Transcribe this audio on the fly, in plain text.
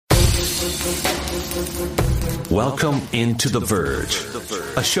Welcome into The Verge,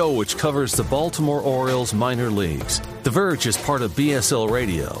 a show which covers the Baltimore Orioles minor leagues. The Verge is part of BSL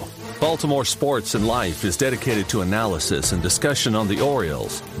Radio. Baltimore Sports and Life is dedicated to analysis and discussion on the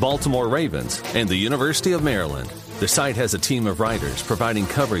Orioles, Baltimore Ravens, and the University of Maryland. The site has a team of writers providing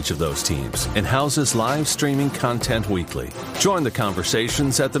coverage of those teams and houses live streaming content weekly. Join the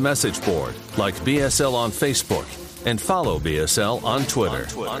conversations at the message board, like BSL on Facebook, and follow BSL on Twitter.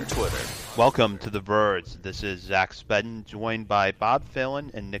 Welcome to The Verge. This is Zach Spedden, joined by Bob Phelan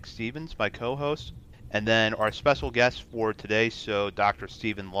and Nick Stevens, my co-hosts, and then our special guest for today's show, Dr.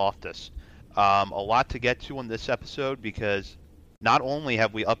 Stephen Loftus. A lot to get to on this episode because not only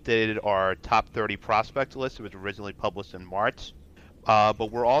have we updated our top 30 prospect list, it was originally published in March,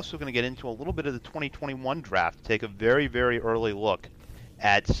 but we're also going to get into a little bit of the 2021 draft, take a very, very early look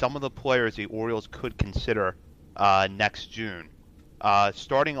at some of the players the Orioles could consider next June.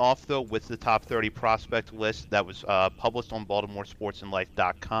 Starting off, though, with the top 30 prospect list that was published on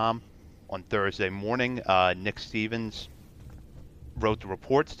BaltimoreSportsAndLife.com on Thursday morning. Nick Stevens wrote the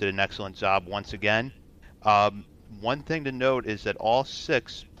reports, did an excellent job once again. One thing to note is that all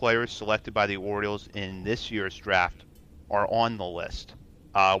 6 players selected by the Orioles in this year's draft are on the list.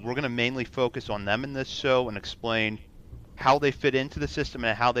 We're going to mainly focus on them in this show and explain how they fit into the system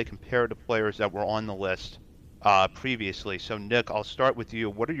and how they compare to players that were on the list previously. So, Nick, I'll start with you.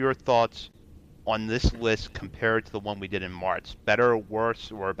 What are your thoughts on this list compared to the one we did in March? Better,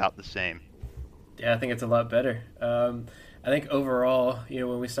 worse, or about the same? Yeah, I think it's a lot better. I think overall,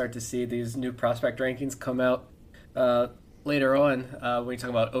 when we start to see these new prospect rankings come out later on, when we talk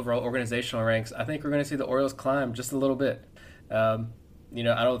about overall organizational ranks, I think we're going to see the Orioles climb just a little bit. I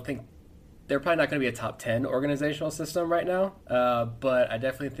don't think they're probably not going to be a top 10 organizational system right now, but I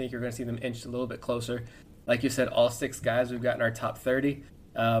definitely think you're going to see them inch a little bit closer. Like you said, all 6 guys we've got in our top 30.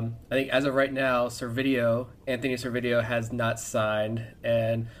 I think as of right now, Anthony Servideo has not signed,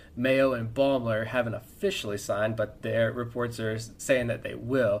 and Mayo and Baumler haven't officially signed, but their reports are saying that they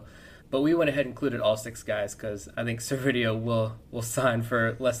will. But we went ahead and included all 6 guys because I think Servideo will sign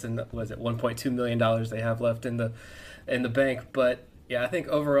for less than, $1.2 million they have left in the bank. But yeah, I think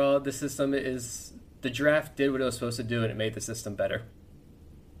overall the draft did what it was supposed to do, and it made the system better.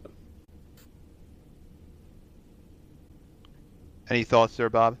 Any thoughts there,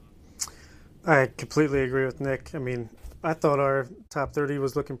 Bob? I completely agree with Nick. I mean, I thought our top 30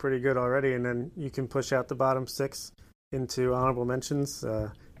 was looking pretty good already, and then you can push out the bottom 6 into honorable mentions.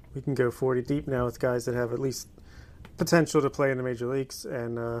 We can go 40 deep now with guys that have at least potential to play in the major leagues.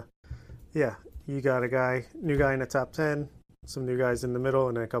 And, you got a new guy in the top 10, some new guys in the middle,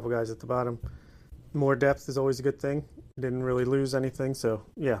 and then a couple guys at the bottom. More depth is always a good thing. Didn't really lose anything, so,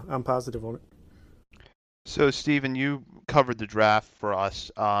 yeah, I'm positive on it. So, Stephen, you covered the draft for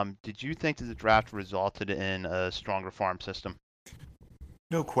us. Did you think that the draft resulted in a stronger farm system?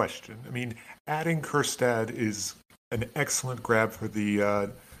 No question. I mean, adding Kjerstad is an excellent grab for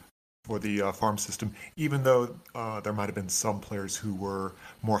the farm system, even though there might have been some players who were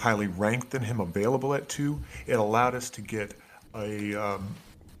more highly ranked than him available at 2. It allowed us to get a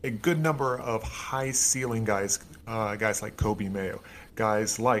good number of high-ceiling guys like Coby Mayo,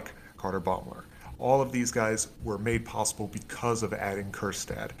 guys like Carter Baumler. All of these guys were made possible because of adding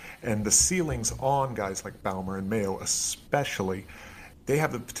Kjerstad. And the ceilings on guys like Baumler and Mayo especially, they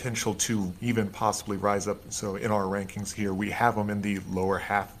have the potential to even possibly rise up. So in our rankings here, we have them in the lower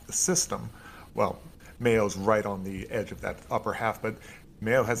half of the system. Well, Mayo's right on the edge of that upper half, but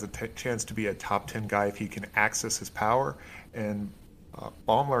Mayo has a chance to be a top 10 guy if he can access his power. And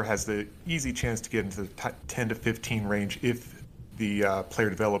Baumler has the easy chance to get into the 10 to 15 range if the player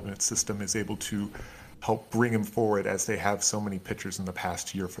development system is able to help bring him forward, as they have so many pitchers in the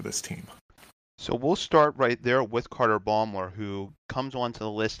past year for this team. So we'll start right there with Carter Baumler, who comes onto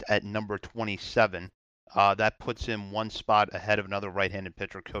the list at number 27. That puts him one spot ahead of another right-handed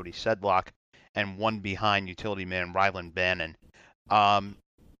pitcher, Cody Sedlock, and one behind utility man Rylan Bannon.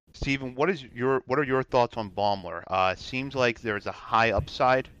 Stephen, what are your thoughts on Baumler? Seems like there's a high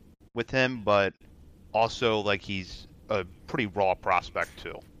upside with him, but also like he's a pretty raw prospect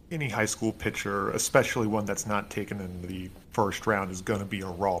too. Any high school pitcher, especially one that's not taken in the first round, is going to be a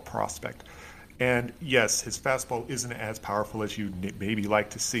raw prospect. And yes, his fastball isn't as powerful as you'd maybe like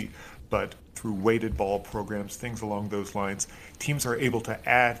to see, but through weighted ball programs, things along those lines, teams are able to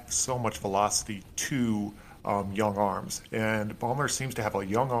add so much velocity to young arms. And Baumler seems to have a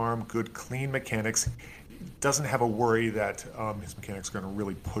young arm, good, clean mechanics. Doesn't have a worry that his mechanics are going to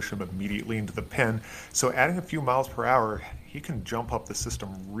really push him immediately into the pen. So adding a few miles per hour, he can jump up the system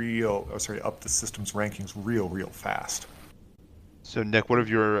up the system's rankings real fast. So, Nick, what have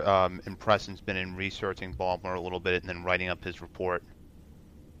your impressions been in researching Baltimore a little bit and then writing up his report?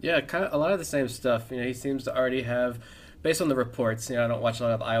 Yeah, kind of a lot of the same stuff. He seems to already have, based on the reports. I don't watch a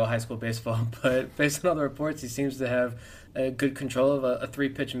lot of Iowa high school baseball, but based on all the reports, he seems to have a good control of a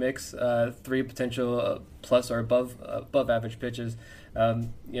three-pitch mix, three potential plus or above average pitches.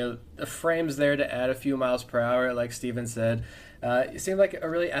 The frame's there to add a few miles per hour, like Steven said. He seemed like a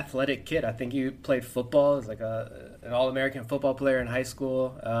really athletic kid. I think he played football as like an All-American football player in high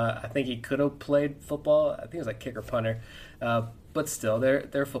school. I think he could have played football. I think he was like kicker punter. But still,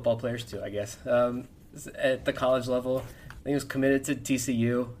 they're football players too, I guess. At the college level, I think he was committed to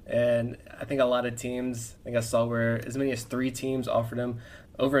TCU, and I think a lot of teams, I think I saw where as many as 3 teams offered him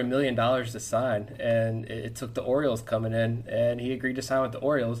over $1 million to sign, and it took the Orioles coming in, and he agreed to sign with the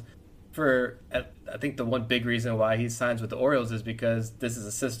Orioles. I think the one big reason why he signs with the Orioles is because this is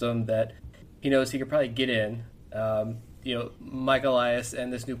a system that he knows he could probably get in. Mike Elias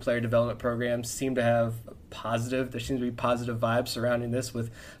and this new player development program seem to have there seems to be positive vibes surrounding this with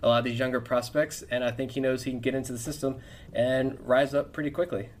a lot of these younger prospects, and I think he knows he can get into the system and rise up pretty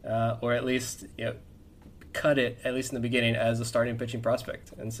quickly, or at least cut it at least in the beginning as a starting pitching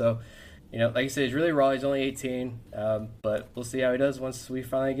prospect. And so, like you said, he's really raw. He's only 18, but we'll see how he does once we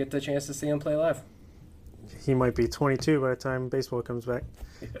finally get the chance to see him play live. He might be 22 by the time baseball comes back.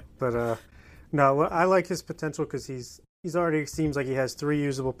 Yeah. But no, I like his potential because he's already seems like he has 3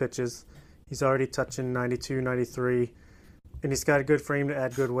 usable pitches. He's already touching 92, 93, and he's got a good frame to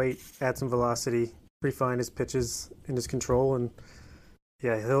add good weight, add some velocity, refine his pitches and his control, and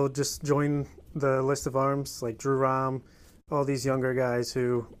yeah, he'll just join the list of arms like Drew Rom, all these younger guys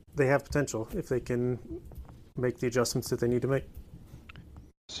who they have potential if they can make the adjustments that they need to make.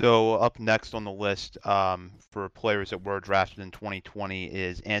 So up next on the list for players that were drafted in 2020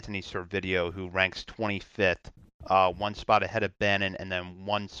 is Anthony Servideo, who ranks 25th. 1 spot ahead of Bannon, and then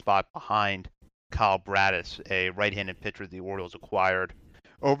 1 spot behind Kyle Bradis, a right-handed pitcher the Orioles acquired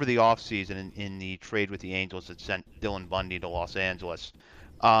over the offseason in the trade with the Angels that sent Dylan Bundy to Los Angeles.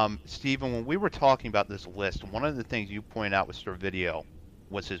 Steven, when we were talking about this list, one of the things you pointed out with Servideo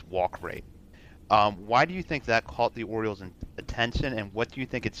was his walk rate. Why do you think that caught the Orioles' attention, and what do you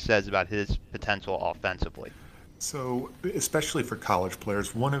think it says about his potential offensively? So, especially for college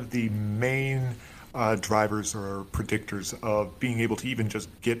players, one of the main drivers or predictors of being able to even just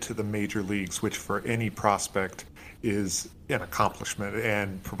get to the major leagues, which for any prospect is an accomplishment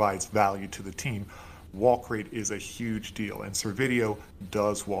and provides value to the team. Walk rate is a huge deal, and Servideo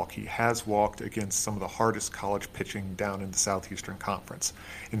does walk. He has walked against some of the hardest college pitching down in the Southeastern Conference.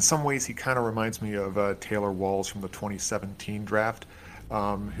 In some ways, he kind of reminds me of Taylor Walls from the 2017 draft,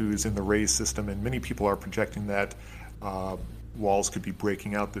 who's in the Rays system, and many people are projecting that Walls could be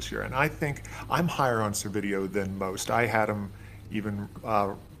breaking out this year. And I think I'm higher on Servideo than most. I had him even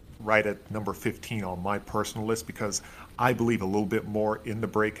right at number 15 on my personal list because I believe a little bit more in the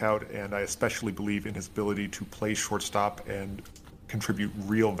breakout, and I especially believe in his ability to play shortstop and contribute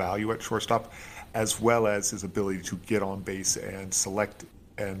real value at shortstop, as well as his ability to get on base and select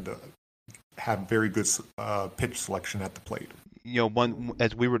and have very good pitch selection at the plate.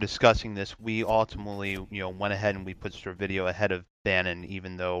 As we were discussing this, we ultimately, went ahead and we put Servideo ahead of Bannon,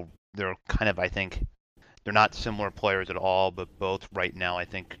 even though they're kind of, I think, they're not similar players at all, but both right now, I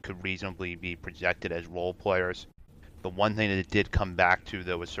think, could reasonably be projected as role players. The one thing that it did come back to,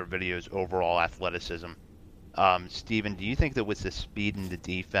 though, was Servideo's overall athleticism. Steven, do you think that with the speed in the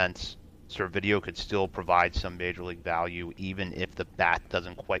defense, Servideo could still provide some major league value, even if the bat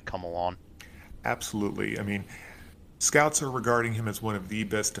doesn't quite come along? Absolutely. I mean, scouts are regarding him as one of the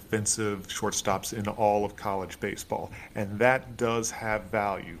best defensive shortstops in all of college baseball, and that does have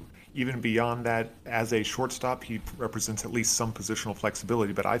value. Even beyond that, as a shortstop, he represents at least some positional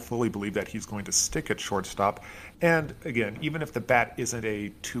flexibility, but I fully believe that he's going to stick at shortstop. And again, even if the bat isn't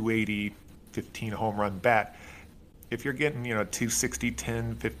a 280, 15 home run bat, if you're getting 260,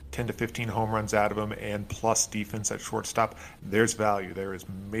 10 to 15 home runs out of him and plus defense at shortstop, there's value. There is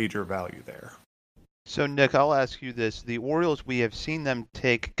major value there. So, Nick, I'll ask you this. The Orioles, we have seen them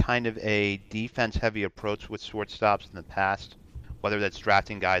take kind of a defense-heavy approach with shortstops in the past, whether that's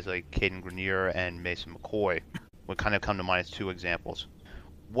drafting guys like Caden Grenier and Mason McCoy would kind of come to mind as 2 examples.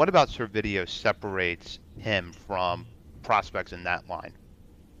 What about Servideo separates him from prospects in that line?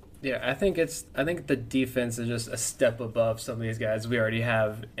 Yeah, I think the defense is just a step above some of these guys we already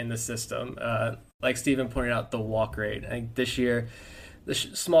have in the system. Like Steven pointed out, the walk rate. I think this year, the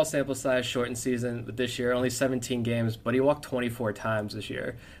small sample size, shortened season, but this year only 17 games, but he walked 24 times this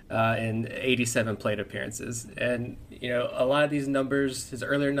year in 87 plate appearances. And, a lot of these numbers, his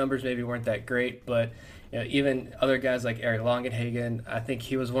earlier numbers maybe weren't that great, but even other guys like Eric Longenhagen, I think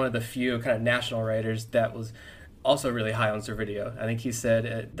he was one of the few kind of national writers that was also really high on Servideo. I think he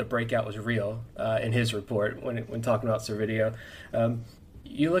said the breakout was real in his report when talking about Servideo.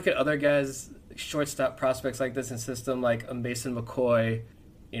 You look at other guys, shortstop prospects like this in system, like a Mason McCoy.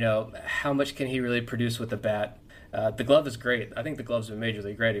 How much can he really produce with the bat? The glove is great. I think the glove's been major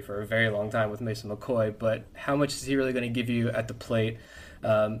league ready for a very long time with Mason McCoy, but how much is he really going to give you at the plate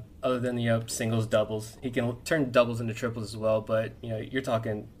other than, singles, doubles? He can turn doubles into triples as well, but, you're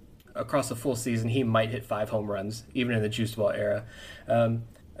talking across the full season, he might hit 5 home runs, even in the juiced ball era.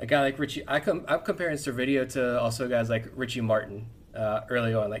 A guy like Richie, I'm comparing Servideo to also guys like Richie Martin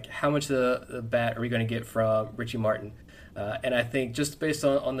early on. Like, how much of the bat are we going to get from Richie Martin? And I think just based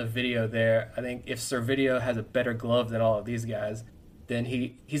on the video there, I think if Servideo has a better glove than all of these guys, then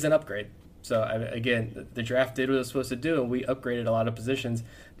he's an upgrade. So, again, the draft did what it was supposed to do, and we upgraded a lot of positions.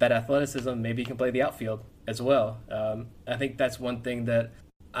 That athleticism, maybe he can play the outfield as well. I think that's one thing that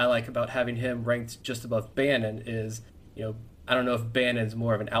I like about having him ranked just above Bannon is, I don't know if Bannon's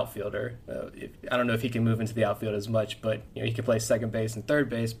more of an outfielder. I don't know if he can move into the outfield as much, but he can play second base and third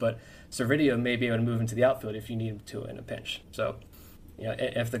base. But Servideo may be able to move into the outfield if you need him to in a pinch. So,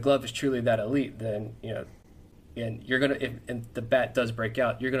 if the glove is truly that elite, then and you're gonna if the bat does break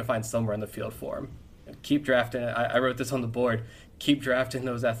out, you're gonna find somewhere in the field for him. And keep drafting. I wrote this on the board. Keep drafting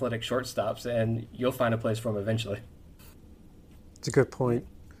those athletic shortstops, and you'll find a place for him eventually. It's a good point.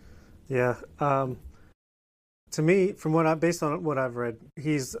 Yeah. To me, based on what I've read,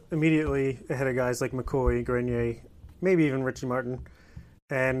 he's immediately ahead of guys like McCoy, Grenier, maybe even Richie Martin.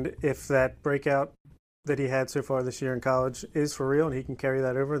 And if that breakout that he had so far this year in college is for real and he can carry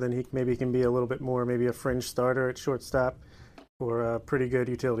that over, then he maybe can be a little bit more, maybe a fringe starter at shortstop or a pretty good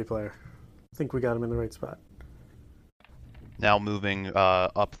utility player. I think we got him in the right spot. Now moving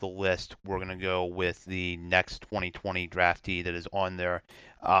up the list, we're going to go with the next 2020 draftee that is on there.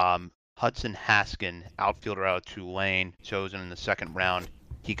 Hudson Haskin, outfielder out of Tulane, chosen in the second round.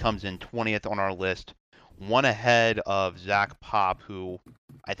 He comes in 20th on our list, one ahead of Zach Pop, who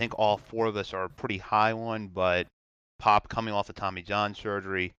I think all 4 of us are pretty high on, but Pop, coming off the Tommy John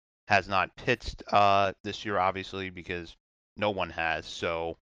surgery, has not pitched this year, obviously, because no one has,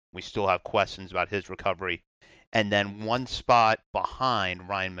 so we still have questions about his recovery. And then one spot behind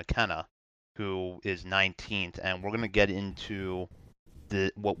Ryan McKenna, who is 19th, and we're going to get into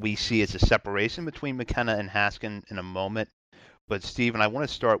what we see as a separation between McKenna and Haskin in a moment. But Steven, I want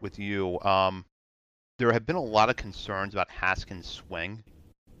to start with you. There have been a lot of concerns about Haskin's swing,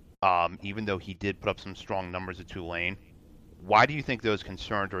 even though he did put up some strong numbers at Tulane. Why do you think those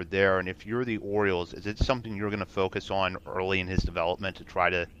concerns are there? And if you're the Orioles, is it something you're going to focus on early in his development to try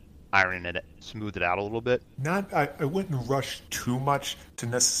to smooth it out a little bit? I wouldn't rush too much to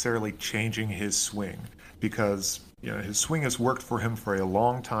necessarily changing his swing, because his swing has worked for him for a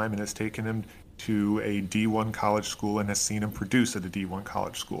long time and has taken him to a D1 college school and has seen him produce at a D1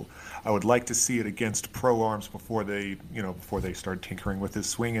 college school. I would like to see it against pro arms before they start tinkering with his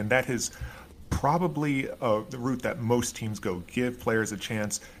swing, and that is probably the route that most teams go. Give players a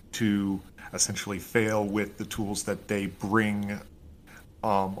chance to essentially fail with the tools that they bring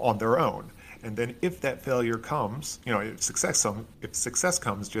on their own. And then if that failure comes, if success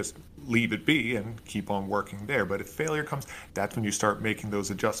comes, just leave it be and keep on working there. But if failure comes, that's when you start making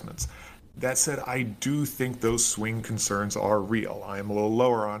those adjustments. That said, I do think those swing concerns are real. I am a little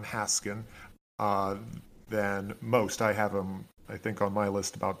lower on Haskin than most. I have him, I think, on my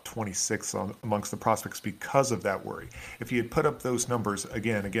list about 26 amongst the prospects because of that worry. If he had put up those numbers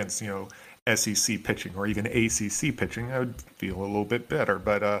again against, SEC pitching or even ACC pitching, I would feel a little bit better.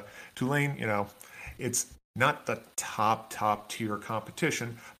 But Tulane, it's not the top tier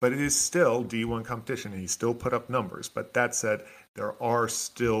competition, but it is still D1 competition, and he still put up numbers. But that said, there are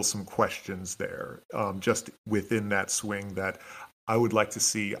still some questions there just within that swing that I would like to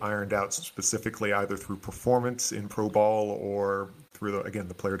see ironed out, specifically either through performance in pro ball or through,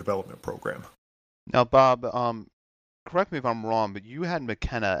 the player development program. Now, Bob, correct me if I'm wrong, but you had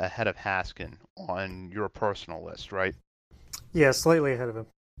McKenna ahead of Haskin on your personal list, right? Yeah, slightly ahead of him.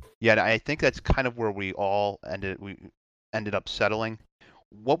 Yeah, I think that's kind of where we ended up settling.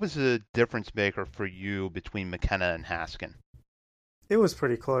 What was the difference maker for you between McKenna and Haskin? It was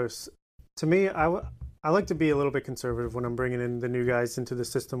pretty close. To me, I like to be a little bit conservative when I'm bringing in the new guys into the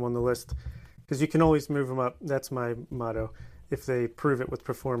system on the list, because you can always move them up. That's my motto, if they prove it with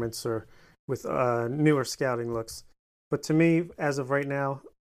performance or with newer scouting looks. But to me, as of right now,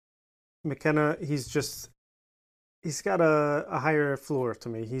 McKenna, he's got a higher floor to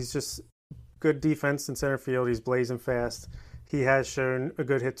me. He's just good defense in center field. He's blazing fast. He has shown a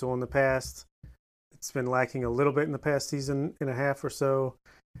good hit tool in the past. it's been lacking a little bit in the past season and a half or so.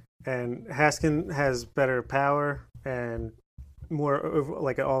 And Haskin has better power and more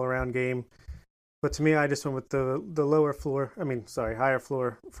like an all-around game. But to me, I just went with the lower floor. Higher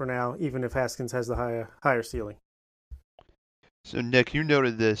floor for now, even if Haskins has the higher ceiling. So, Nick, you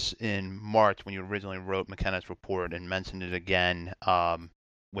noted this in March when you originally wrote McKenna's report and mentioned it again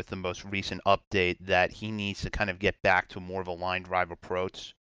with the most recent update that he needs to kind of get back to more of a line drive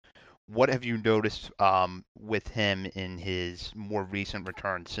approach. What have you noticed with him in his more recent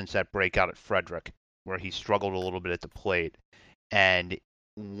return since that breakout at Frederick, where he struggled a little bit at the plate? And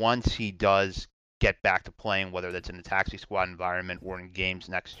once he does get back to playing, whether that's in a taxi squad environment or in games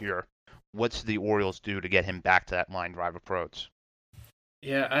next year, what's the Orioles do to get him back to that line drive approach?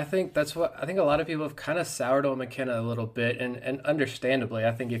 Yeah, I think a lot of people have kind of soured on McKenna a little bit, and understandably.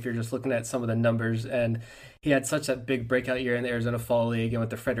 I think if you're just looking at some of the numbers, and he had such a big breakout year in the Arizona Fall League and with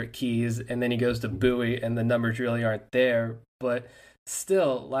the Frederick Keys, and then he goes to Bowie, and the numbers really aren't there. But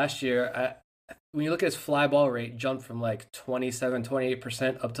still, last year, when you look at his fly ball rate, jumped from like 27,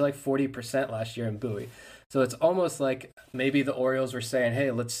 28% up to like 40% last year in Bowie. So it's almost like maybe the Orioles were saying, "Hey,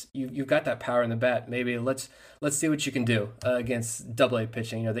 you've got that power in the bat. Maybe let's see what you can do against Double-A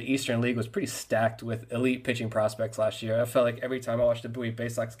pitching." You know, the Eastern League was pretty stacked with elite pitching prospects last year. I felt like every time I watched a Bowie Bay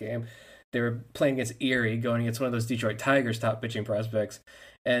Sox game, they were playing against Erie, going against one of those Detroit Tigers' top pitching prospects,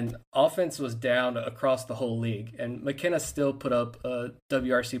 and offense was down across the whole league. And McKenna still put up a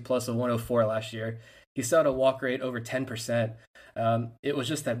WRC plus of 104 last year. He still had a walk rate over 10%. It was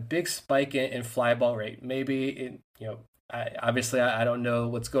just that big spike in fly ball rate. Maybe, I don't know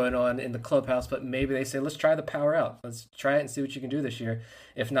what's going on in the clubhouse, but maybe they say, let's try the power out. Let's try it and see what you can do this year.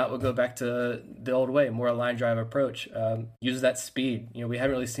 If not, we'll go back to the old way, more a line drive approach. Use that speed. You know, we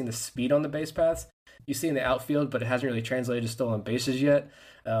haven't really seen the speed on the base paths. You see in the outfield, but it hasn't really translated to stolen bases yet.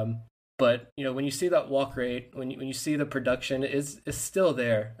 But when you see that walk rate, when you see the production is still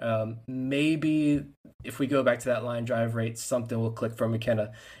there. Maybe if we go back to that line drive rate, something will click for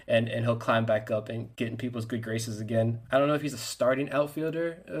McKenna, and he'll climb back up and get in people's good graces again. I don't know if he's a starting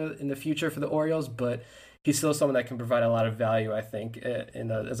outfielder in the future for the Orioles, but he's still someone that can provide a lot of value, I think,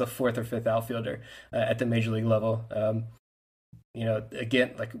 as a fourth or fifth outfielder at the major league level.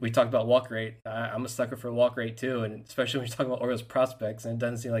 Again, like we talked about walk rate, I'm a sucker for walk rate too, and especially when you're talking about Orioles prospects, and it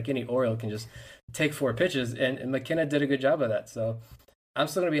doesn't seem like any Oriole can just take 4 pitches, and McKenna did a good job of that. So I'm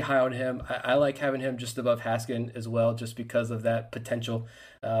still going to be high on him. I like having him just above Haskin as well, just because of that potential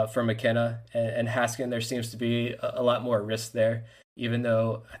for McKenna. And Haskin, there seems to be a lot more risk there, even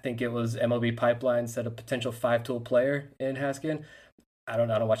though I think it was MLB Pipeline said a potential 5-tool player in Haskin. I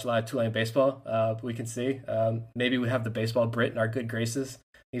don't watch a lot of Tulane baseball, but we can see. Maybe we have the baseball Brit in our good graces.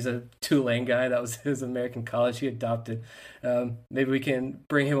 He's a Tulane guy. That was his American college he adopted. Maybe we can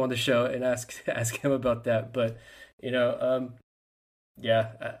bring him on the show and ask him about that. But, I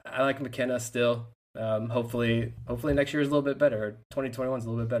like McKenna still. Hopefully next year is a little bit better. Or 2021 is a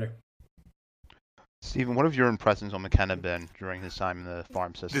little bit better. Stephen, what have your impressions on McKenna been during his time in the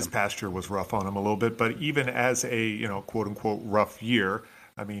farm system? This past year was rough on him a little bit, but even as a, quote unquote rough year,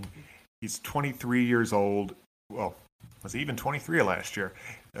 I mean, he's 23 years old. Well, was he even 23 last year?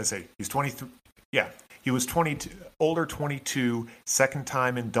 I say he's 23. Yeah, he was 22, older 22, second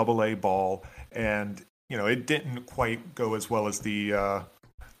time in Double-A ball, and it didn't quite go as well as the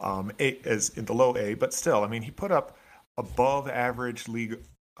as in the low A, but still, I mean, he put up above average league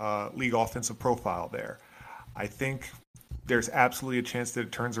offensive profile there. I think there's absolutely a chance that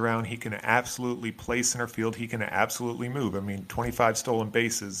it turns around. He can absolutely play center field. He can absolutely move. I mean, 25 stolen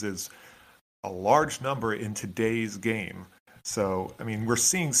bases is a large number in today's game. So, I mean, we're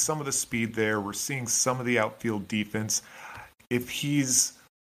seeing some of the speed there. We're seeing some of the outfield defense. If he's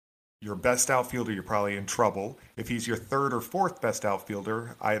your best outfielder, you're probably in trouble. If he's your third or fourth best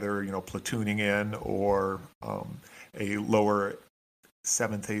outfielder, either, platooning in or a lower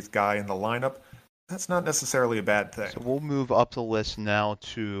 7th, 8th guy in the lineup, that's not necessarily a bad thing. So we'll move up the list now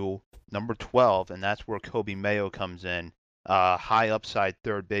to number 12, and that's where Kobe Mayo comes in. High upside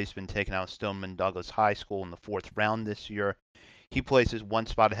third baseman taken out of Stoneman Douglas High School in the 4th round this year. He places one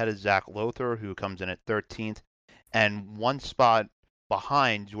spot ahead of Zach Lothar, who comes in at 13th, and one spot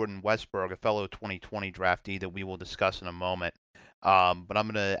behind Jordan Westberg, a fellow 2020 draftee that we will discuss in a moment. But I'm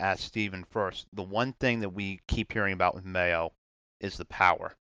going to ask Stephen first. The one thing that we keep hearing about with Mayo is the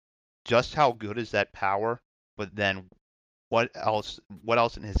power. Just how good is that power? But then what else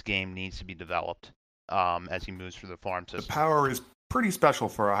in his game needs to be developed as he moves through the farm system? The power is pretty special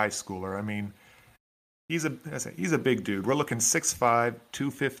for a high schooler. I mean, he's a big dude. We're looking 6'5",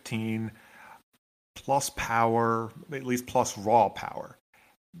 215, plus power, at least plus raw power.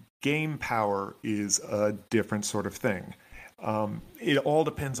 game power is a different sort of thing. It all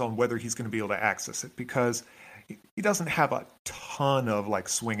depends on whether he's going to be able to access it, because he doesn't have a ton of like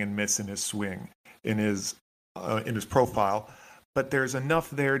swing and miss in his swing in his profile, but there's enough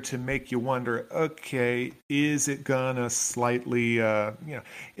there to make you wonder, okay, is it gonna slightly,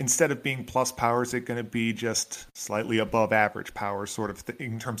 instead of being plus power, is it going to be just slightly above average power sort of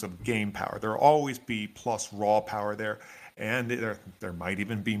in terms of game power? There'll always be plus raw power there, and there might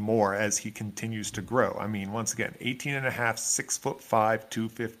even be more as he continues to grow. I mean, once again, 18 and a half, 6'5",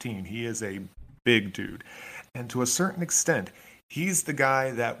 215. He is a big dude. And to a certain extent, he's the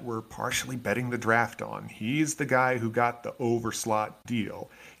guy that we're partially betting the draft on. He's the guy who got the overslot deal.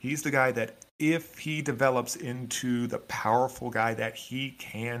 He's the guy that if he develops into the powerful guy that he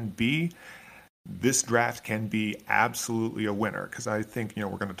can be, this draft can be absolutely a winner. Because I think, we're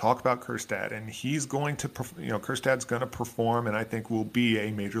going to talk about Kjerstad, and he's going to, Kjerstad's going to perform, and I think will be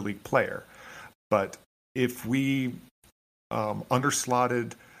a major league player. But if we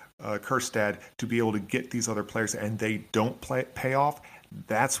underslotted Kjerstad to be able to get these other players and they don't pay off,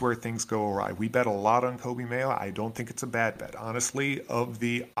 that's where things go awry. We bet a lot on Coby Mayo. I don't think it's a bad bet. Honestly, of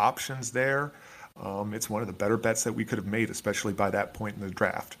the options there, it's one of the better bets that we could have made, especially by that point in the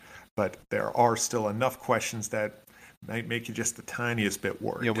draft. But there are still enough questions that might make you just the tiniest bit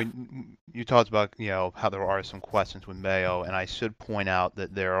worried. You talked about how there are some questions with Mayo, and I should point out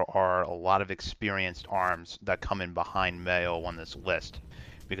that there are a lot of experienced arms that come in behind Mayo on this list.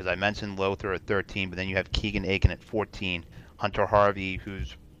 Because I mentioned Lothar at 13, but then you have Keegan Aiken at 14, Hunter Harvey,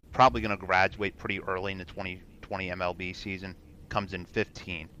 who's probably going to graduate pretty early in the 2020 MLB season, comes in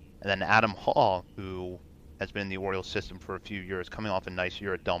 15. And then Adam Hall, who has been in the Orioles system for a few years, coming off a nice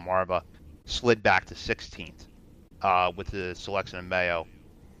year at Delmarva, slid back to 16th with the selection of Mayo.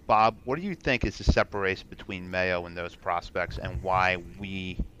 Bob, what do you think is the separation between Mayo and those prospects, and why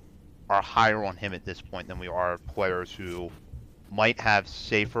we are higher on him at this point than we are players who might have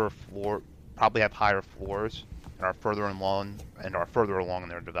safer floor, probably have higher floors, and are further along in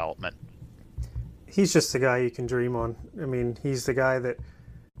their development? He's just the guy you can dream on. I mean, he's the guy that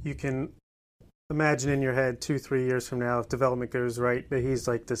you can imagine in your head 2-3 years from now, if development goes right, that he's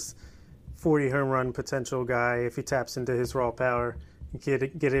like this 40 home run potential guy if he taps into his raw power and get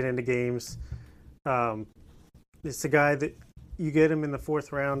it into games. It's the guy that you get him in the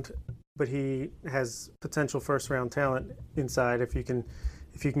 4th round, but he has potential first-round talent inside if you can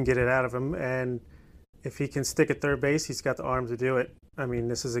get it out of him. And if he can stick at third base, he's got the arm to do it. I mean,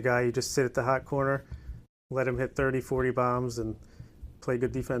 this is a guy you just sit at the hot corner, let him hit 30, 40 bombs, and play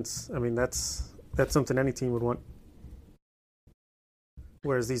good defense. I mean, that's something any team would want.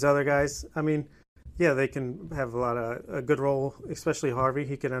 Whereas these other guys, I mean, yeah, they can have a good role, especially Harvey.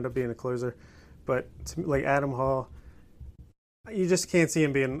 He could end up being a closer. But like Adam Hall, you just can't see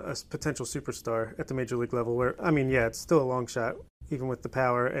him being a potential superstar at the major league level where, I mean, yeah, it's still a long shot, even with the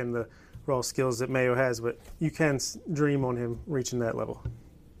power and the raw skills that Mayo has, but you can dream on him reaching that level.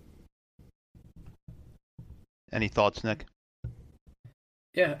 Any thoughts, Nick?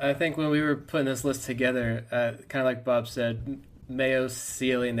 Yeah, I think when we were putting this list together, kind of like Bob said, Mayo's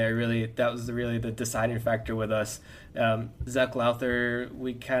ceiling there that was really the deciding factor with us. Zach Lowther,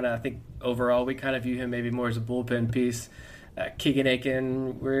 I think overall we kind of view him maybe more as a bullpen piece. Keegan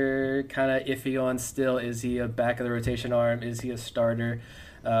Aiken, we're kind of iffy on still. Is he a back of the rotation arm? Is he a starter?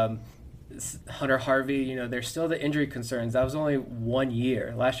 Hunter Harvey, there's still the injury concerns. That was only 1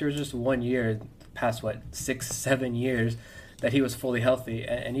 year. Last year was just 1 year, past 6-7 years that he was fully healthy.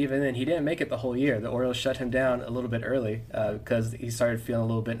 And even then, he didn't make it the whole year. The Orioles shut him down a little bit early because he started feeling a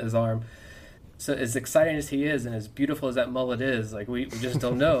little bit in his arm. So as exciting as he is and as beautiful as that mullet is, we just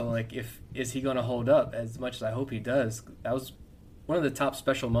don't know, is he going to hold up as much as I hope he does. That was one of the top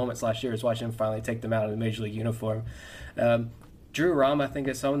special moments last year, is watching him finally take them out in the Major League uniform. Drew Rom, I think,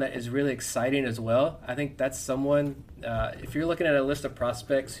 is someone that is really exciting as well. I think that's someone, if you're looking at a list of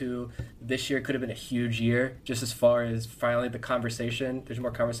prospects who this year could have been a huge year, just as far as finally there's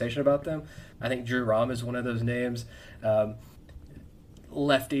more conversation about them, I think Drew Rom is one of those names.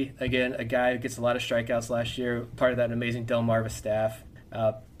 Lefty, again, a guy who gets a lot of strikeouts last year, part of that amazing Delmarva staff.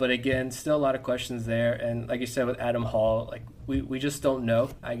 But again, still a lot of questions there. And like you said with Adam Hall, we just don't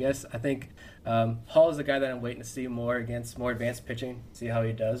know, I guess. I think Hall is the guy that I'm waiting to see more against more advanced pitching, see how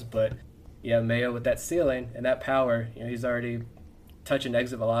he does. But yeah, Mayo with that ceiling and that power, he's already touching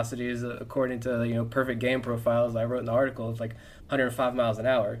exit velocities according to perfect game profiles I wrote in the article. It's 105 miles an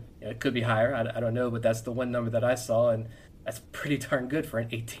hour. It could be higher, I don't know, but that's the one number that I saw, and that's pretty darn good for an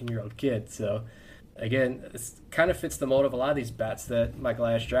 18-year-old kid. So again, it kind of fits the mold of a lot of these bats that Michael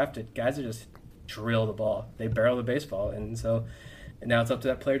Elias drafted. Guys that just drill the ball. They barrel the baseball. And so And now it's up to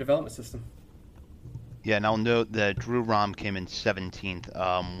that player development system. Yeah, and I'll note that Drew Rom came in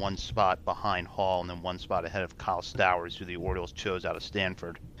 17th, one spot behind Hall and then one spot ahead of Kyle Stowers, who the Orioles chose out of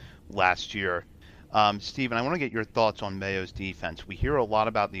Stanford last year. Steven, I want to get your thoughts on Mayo's defense. We hear a lot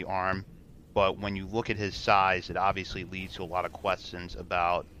about the arm, but when you look at his size, it obviously leads to a lot of questions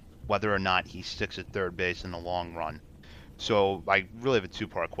about whether or not he sticks at third base in the long run. So I really have a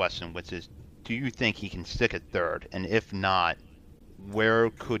two-part question, which is, do you think he can stick at third? And if not, where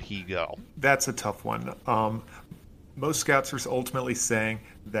could he go? That's a tough one. Most scouts are ultimately saying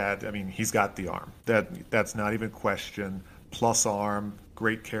that, I mean, he's got the arm. That's not even a question. Plus arm,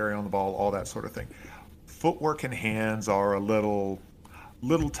 great carry on the ball, all that sort of thing. Footwork and hands are a little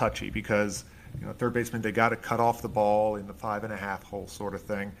touchy because, third baseman, they got to cut off the ball in the 5.5 hole sort of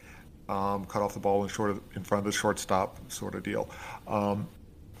thing. Cut off the ball in front of the shortstop sort of deal.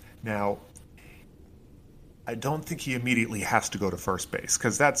 Now, I don't think he immediately has to go to first base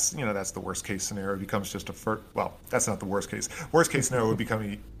because that's the worst case scenario. It becomes just a first. Well, that's not the worst case. Worst case scenario would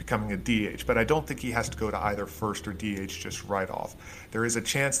be becoming a DH. But I don't think he has to go to either first or DH just right off. There is a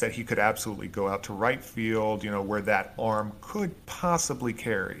chance that he could absolutely go out to right field, where that arm could possibly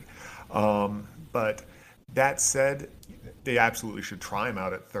carry. But that said, they absolutely should try him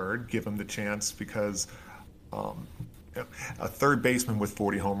out at third, give him the chance because. A third baseman with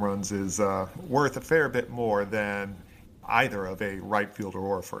 40 home runs is worth a fair bit more than either of a right fielder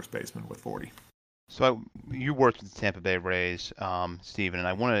or a first baseman with 40. So you worked with the Tampa Bay Rays, Steven, and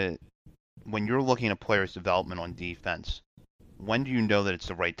I want to, when you're looking at players' development on defense, when do you know that it's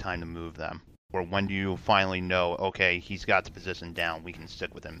the right time to move them? Or when do you finally know, okay, he's got the position down, we can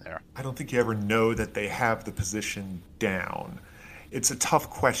stick with him there? I don't think you ever know that they have the position down. It's a tough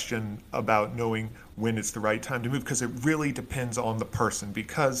question about knowing when it's the right time to move because it really depends on the person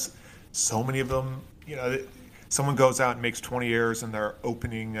because so many of them, someone goes out and makes 20 errors in their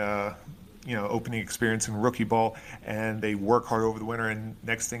opening experience in rookie ball and they work hard over the winter and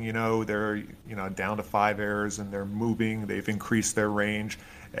next thing you know, they're, down to 5 errors and they're moving, they've increased their range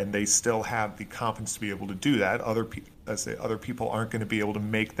and they still have the confidence to be able to do that. Other people aren't going to be able to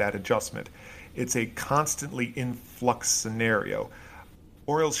make that adjustment. It's a constantly in flux scenario.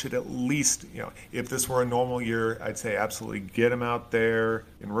 Orioles should at least, if this were a normal year, I'd say absolutely get him out there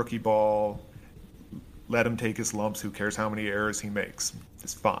in rookie ball, let him take his lumps, who cares how many errors he makes,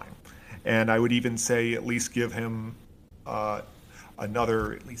 it's fine. And I would even say at least give him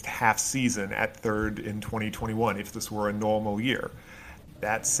another at least half season at third in 2021 if this were a normal year.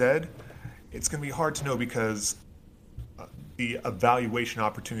 That said, it's going to be hard to know because the evaluation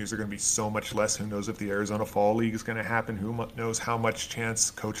opportunities are going to be so much less. Who knows if the Arizona Fall League is going to happen? Who knows how much chance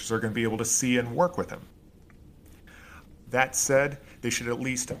coaches are going to be able to see and work with him? That said, they should at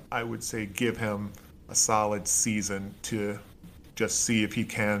least, I would say, give him a solid season to just see if he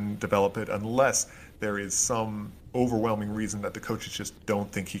can develop it, unless there is some overwhelming reason that the coaches just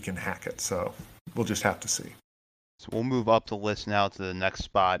don't think he can hack it. So we'll just have to see. So we'll move up the list now to the next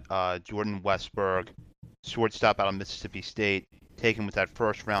spot. Jordan Westburg, shortstop out of Mississippi State, taken with that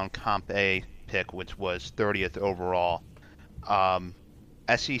first round Comp A pick, which was 30th overall.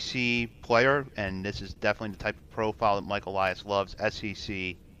 SEC player, and this is definitely the type of profile that Mike Elias loves,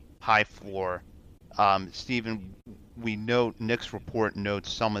 SEC, high floor. Steven, we note, Nick's report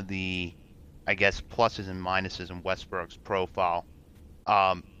notes some of the, I guess, pluses and minuses in Westburg's profile.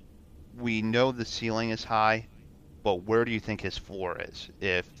 We know the ceiling is high, but where do you think his floor is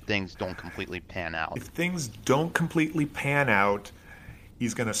if things don't completely pan out? If things don't completely pan out,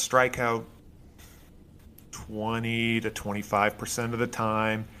 he's going to strike out 20 to 25% of the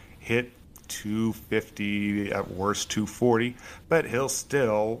time, hit 250, at worst 240, but he'll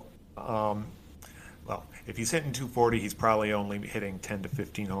still, if he's hitting 240, he's probably only hitting 10 to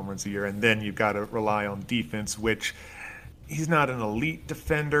 15 home runs a year, and then you've got to rely on defense, which he's not an elite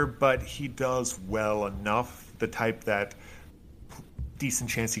defender, but he does well enough. The type that decent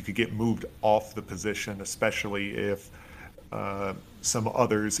chance he could get moved off the position, especially if some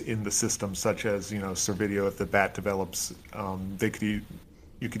others in the system, such as Servideo, if the bat develops,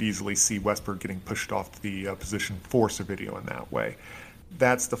 you could easily see Westburg getting pushed off the position for Servideo in that way.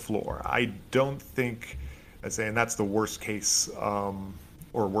 That's the floor. I don't think, and that's the worst case or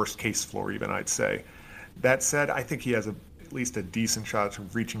worst case floor even, I'd say. That said, I think he has at least a decent shot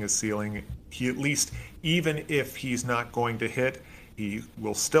of reaching his ceiling. He at least, even if he's not going to hit, he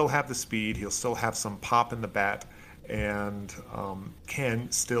will still have the speed, he'll still have some pop in the bat, and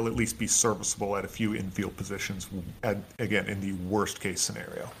can still at least be serviceable at a few infield positions, again, in the worst case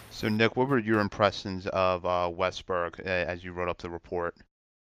scenario. So, Nick, what were your impressions of Westburg as you wrote up the report?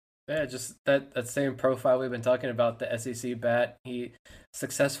 Yeah, just that same profile we've been talking about, the SEC bat. He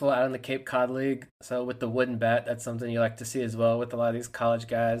successful out in the Cape Cod League. So with the wooden bat, that's something you like to see as well with a lot of these college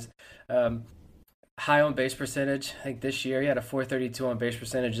guys. Um, High on base percentage. I think this year he had a 432 on base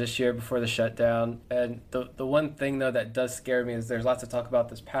percentage this year before the shutdown. And the one thing though that does scare me is there's lots of talk about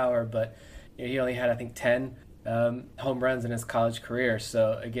this power, but he only had I think 10 home runs in his college career.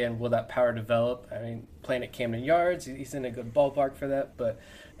 So again, will that power develop? I mean, playing at Camden Yards, he's in a good ballpark for that. But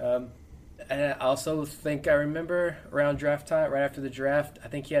um, and I also think I remember around draft time, right after the draft, I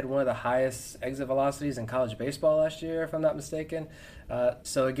think he had one of the highest exit velocities in college baseball last year, if I'm not mistaken.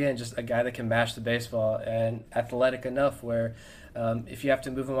 So again, just a guy that can mash the baseball and athletic enough where if you have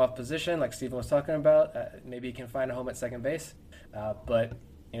to move him off position, like Steven was talking about, maybe he can find a home at second base. But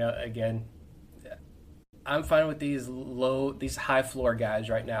again, I'm fine with these high floor guys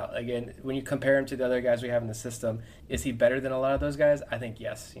right now. Again, when you compare him to the other guys we have in the system, is he better than a lot of those guys? I think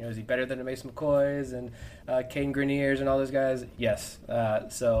yes. Is he better than the Mason McCoys and Caden Greniers and all those guys? Yes.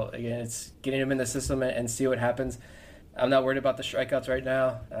 So again, it's getting him in the system and see what happens. I'm not worried about the strikeouts right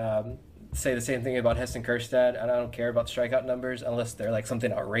now. Say the same thing about Heston Kjerstad, and I don't care about the strikeout numbers unless they're like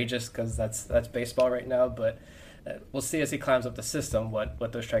something outrageous because that's baseball right now. But we'll see as he climbs up the system what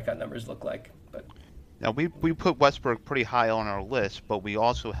those strikeout numbers look like. But Now, we put Westburg pretty high on our list, but we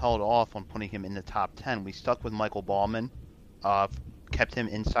also held off on putting him in the top 10. We stuck with Michael Ballman, kept him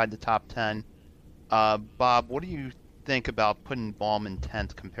inside the top 10. Bob, what do you think about putting Ballman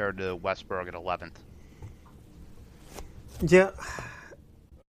 10th compared to Westburg at 11th? Yeah,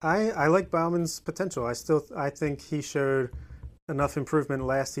 I like Bauman's potential. I think he showed enough improvement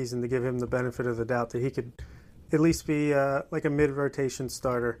last season to give him the benefit of the doubt that he could at least be like a mid-rotation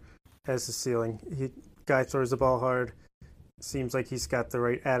starter as the ceiling. Guy throws the ball hard. Seems like he's got the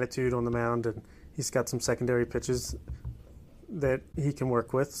right attitude on the mound, and he's got some secondary pitches that he can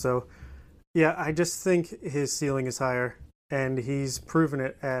work with. So, yeah, I just think his ceiling is higher, and he's proven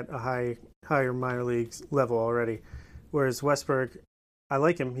it at a higher minor leagues level already. Whereas Westburg, I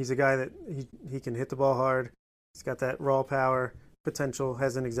like him. He's a guy that he can hit the ball hard. He's got that raw power potential.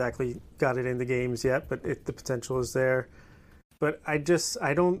 Hasn't exactly got it in the games yet, but the potential is there. But I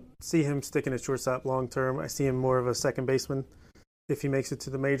don't see him sticking at shortstop long term. I see him more of a second baseman if he makes it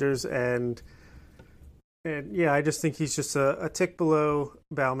to the majors. And yeah, I just think he's just a tick below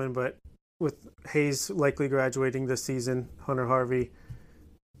Bauman. But with Hayes likely graduating this season, Hunter Harvey,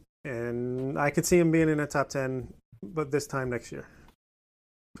 and I could see him being in a top 10, but this time next year.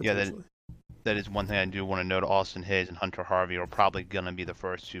 Yeah, that is one thing I do want to note. Austin Hayes and Hunter Harvey are probably going to be the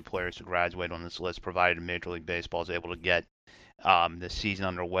first two players to graduate on this list, provided Major League Baseball is able to get the season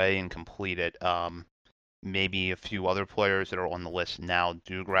underway and complete it. Maybe a few other players that are on the list now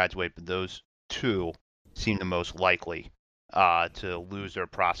do graduate, but those two seem the most likely to lose their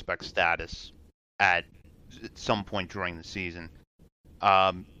prospect status at some point during the season.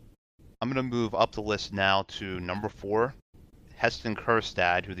 I'm going to move up the list now to number 4, Heston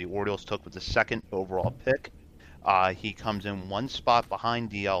Kjerstad, who the Orioles took with the second overall pick. He comes in one spot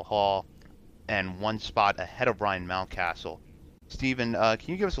behind DL Hall and one spot ahead of Ryan Mountcastle. Steven, can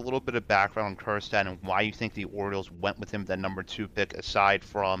you give us a little bit of background on Kjerstad and why you think the Orioles went with him, that number 2 pick, aside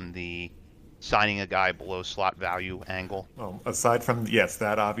from the signing a guy below slot value angle? Well, aside from, yes,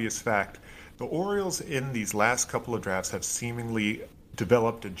 that obvious fact, the Orioles in these last couple of drafts have seemingly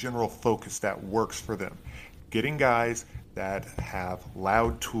developed a general focus that works for them. Getting guys that have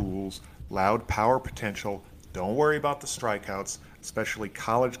loud tools, loud power potential. Don't worry about the strikeouts, especially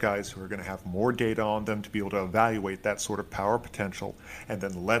college guys who are going to have more data on them to be able to evaluate that sort of power potential, and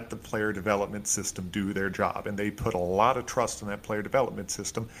then let the player development system do their job. And they put a lot of trust in that player development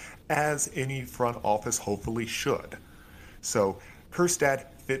system, as any front office hopefully should. So Kjerstad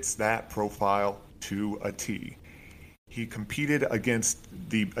fits that profile to a T. He competed against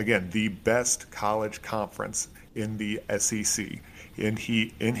the best college conference in the SEC, and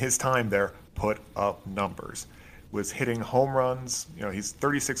he, in his time there, put up numbers. Was hitting home runs. He's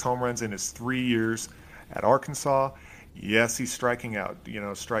 36 home runs in his 3 years at Arkansas. Yes, he's striking out.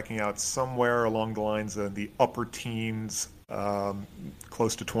 Striking out somewhere along the lines of the upper teens,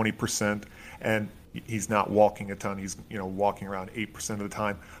 close to 20%, and he's not walking a ton. He's walking around 8% of the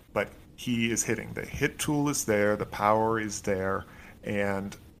time, but he is hitting. The hit tool is there, the power is there,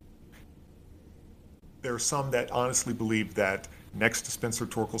 and there are some that honestly believe that next to Spencer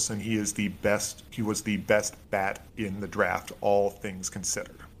Torkelson, he was the best bat in the draft, all things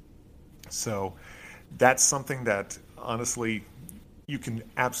considered. So that's something that honestly you can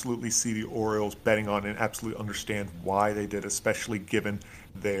absolutely see the Orioles betting on and absolutely understand why they did, especially given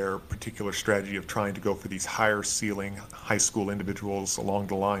their particular strategy of trying to go for these higher ceiling high school individuals along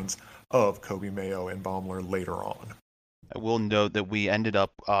the lines of Kobe Mayo and Baumler later on. I will note that we ended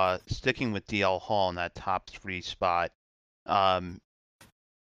up sticking with DL Hall in that top 3 spot.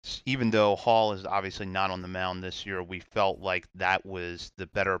 Even though Hall is obviously not on the mound this year, we felt like that was the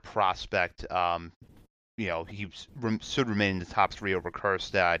better prospect. He should remain in the top 3 over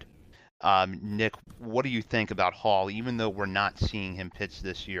Kjerstad. Nick, what do you think about Hall? Even though we're not seeing him pitch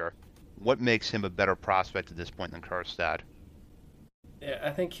this year, what makes him a better prospect at this point than Kjerstad? Yeah,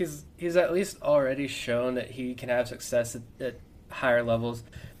 I think he's at least already shown that he can have success at higher levels.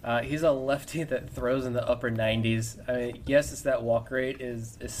 He's a lefty that throws in the upper 90s. I mean, yes, it's that walk rate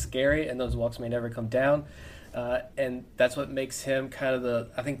is scary, and those walks may never come down. And that's what makes him kind of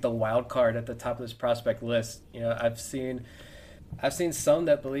the wild card at the top of this prospect list. I've seen some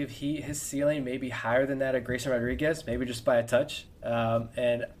that believe his ceiling may be higher than that of Grayson Rodriguez, maybe just by a touch.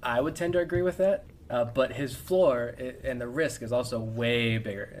 And I would tend to agree with that. But his floor and the risk is also way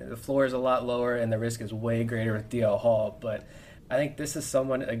bigger. The floor is a lot lower, and the risk is way greater with DL Hall. But I think this is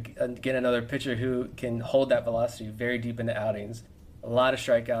someone, again, another pitcher who can hold that velocity very deep into outings. A lot of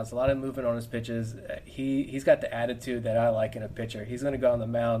strikeouts, a lot of movement on his pitches. He's got the attitude that I like in a pitcher. He's going to go on the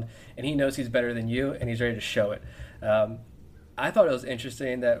mound, and he knows he's better than you, and he's ready to show it. I thought it was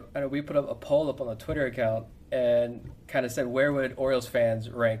interesting that we put up a poll up on the Twitter account and kind of said, where would Orioles fans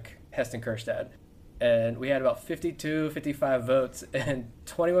rank Heston Kjerstad? And we had about 55 votes, and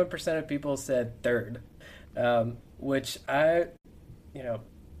 21% of people said third, which I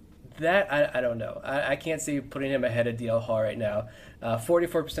don't know. I can't see putting him ahead of DL Hall right now.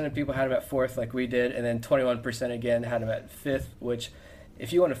 44% of people had him at fourth like we did, and then 21% again had him at fifth, which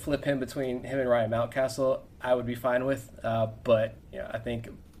if you want to flip him between him and Ryan Mountcastle, I would be fine with. But I think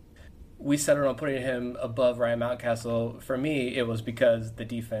we settled on putting him above Ryan Mountcastle. For me, it was because the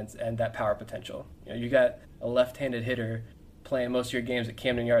defense and that power potential. You got a left-handed hitter playing most of your games at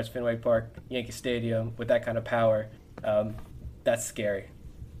Camden Yards, Fenway Park, Yankee Stadium with that kind of power. That's scary,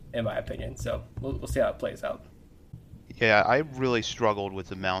 in my opinion. So we'll see how it plays out. Yeah, I really struggled with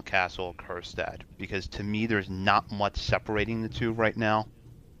the Mountcastle Kjerstad because to me there's not much separating the two right now.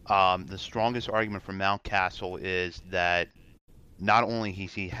 The strongest argument for Mountcastle is that not only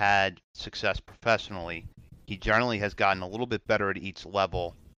has he had success professionally, he generally has gotten a little bit better at each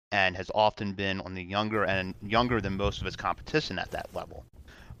level and has often been on the younger than most of his competition at that level.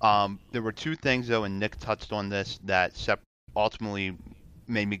 There were 2 things, though, and Nick touched on this, that ultimately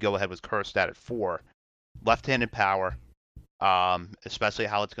made me go ahead with Kjerstad at 4. Left-handed power, especially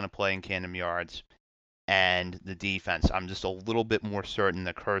how it's going to play in Camden Yards, and the defense. I'm just a little bit more certain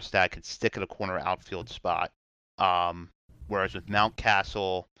that Kjerstad could stick at a corner outfield spot. Whereas with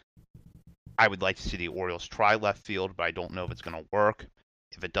Mountcastle, I would like to see the Orioles try left field, but I don't know if it's going to work.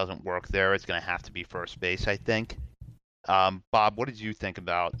 If it doesn't work there, it's going to have to be first base, I think. Bob, what did you think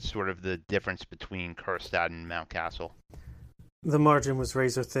about sort of the difference between Kjerstad and Mountcastle? The margin was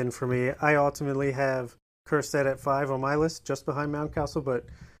razor thin for me. I ultimately have Kjerstad at 5 on my list, just behind Mountcastle, but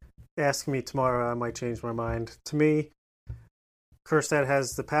ask me tomorrow, I might change my mind. To me, Kjerstad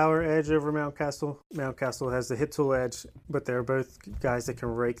has the power edge over Mountcastle. Mountcastle has the hit tool edge, but they're both guys that can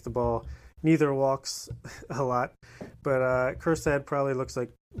rake the ball. Neither walks a lot, but Kjerstad probably looks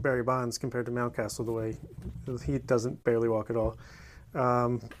like Barry Bonds compared to Mountcastle the way he doesn't barely walk at all.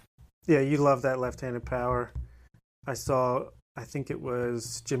 You love that left-handed power. I think it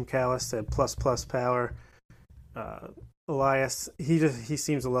was Jim Callis said plus power. Elias, he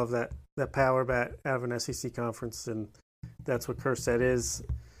seems to love that power bat out of an SEC conference, and that's what Kjerstad is.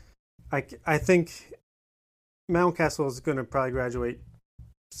 I think Mountcastle is going to probably graduate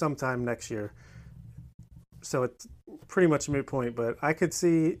sometime next year, so it's pretty much a moot point. But I could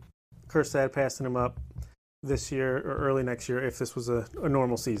see Kjerstad passing him up this year or early next year if this was a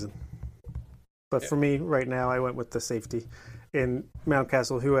normal season. But for me, right now, I went with the safety in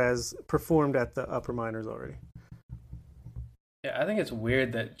Mountcastle, who has performed at the upper minors already. Yeah, I think it's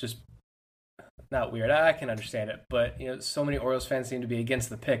weird that not weird, I can understand it, but so many Orioles fans seem to be against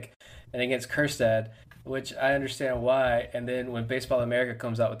the pick and against Kjerstad, which I understand why. And then when Baseball America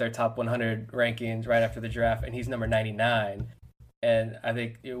comes out with their top 100 rankings right after the draft, and he's number 99, and I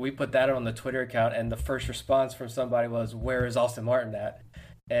think we put that on the Twitter account, and the first response from somebody was, "Where is Austin Martin at?"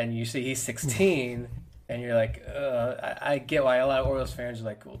 And you see he's 16, and you're like, I get why a lot of Orioles fans are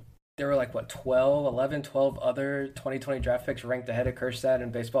like, well, there were 12 other 2020 draft picks ranked ahead of Kjerstad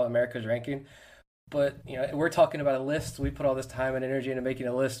in Baseball America's ranking. But, we're talking about a list. We put all this time and energy into making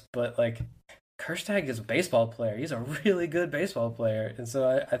a list, but Kjerstad is a baseball player. He's a really good baseball player. And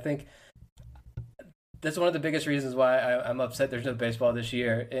so I think That's one of the biggest reasons why I'm upset there's no baseball this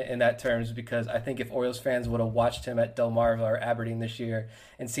year in that terms, because I think if Orioles fans would have watched him at Delmarva or Aberdeen this year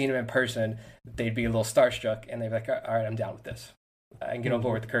and seen him in person, they'd be a little starstruck and they'd be like, all right, I'm down with this. I can get on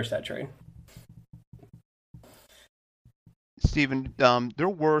board with the Kjerstad trade. Stephen, there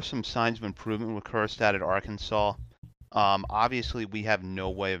were some signs of improvement with Kjerstad at Arkansas. Obviously, we have no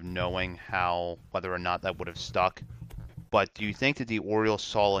way of knowing whether or not that would have stuck. But do you think that the Orioles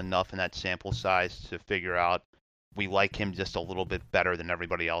saw enough in that sample size to figure out we like him just a little bit better than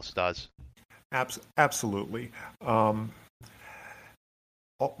everybody else does? Absolutely.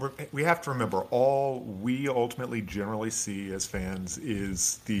 We have to remember, all we ultimately generally see as fans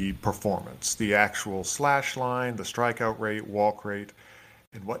is the performance, the actual slash line, the strikeout rate, walk rate,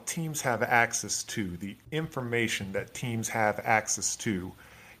 and what teams have access to, the information that teams have access to,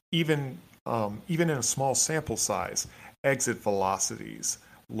 even in a small sample size. Exit velocities,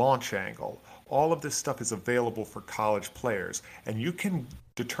 launch angle, all of this stuff is available for college players, and you can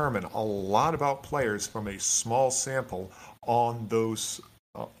determine a lot about players from a small sample on those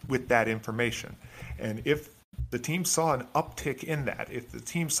with that information. And if the team saw an uptick in that, if the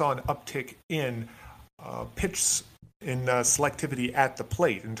team saw an uptick in selectivity at the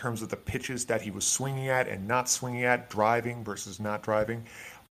plate in terms of the pitches that he was swinging at and not swinging at, driving versus not driving,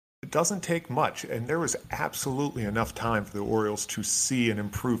 it doesn't take much, and there was absolutely enough time for the Orioles to see an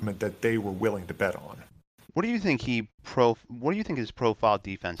improvement that they were willing to bet on. What do you think his profile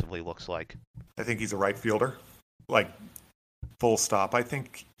defensively looks like? I think he's a right fielder, like full stop. I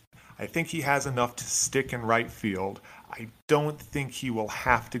think he has enough to stick in right field. I don't think he will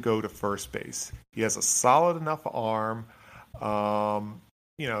have to go to first base. He has a solid enough arm.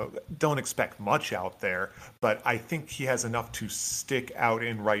 Don't expect much out there, but I think he has enough to stick out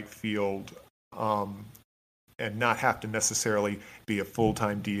in right field and not have to necessarily be a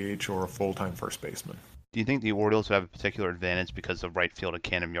full-time DH or a full-time first baseman. Do you think the Orioles have a particular advantage because the right field at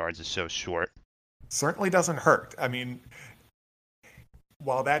Camden Yards is so short? Certainly doesn't hurt. I mean,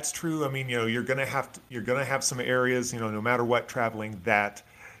 while that's true, I mean, you're going to have some areas, no matter what, traveling, that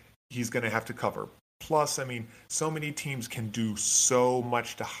he's going to have to cover. Plus, I mean, so many teams can do so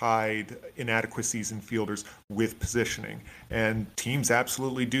much to hide inadequacies in fielders with positioning. And teams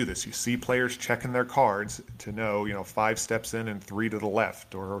absolutely do this. You see players checking their cards to know, 5 steps in and 3 to the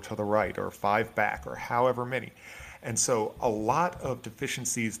left or to the right or 5 back or however many. And so a lot of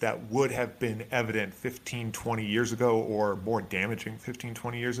deficiencies that would have been evident 15, 20 years ago or more damaging 15,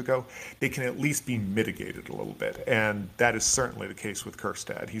 20 years ago, they can at least be mitigated a little bit. And that is certainly the case with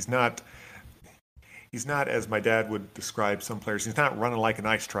Kjerstad. He's not, as my dad would describe some players, he's not running like an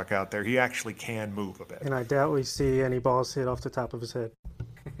ice truck out there. He actually can move a bit. And I doubt we see any balls hit off the top of his head.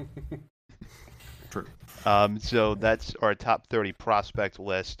 True. So that's our top 30 prospect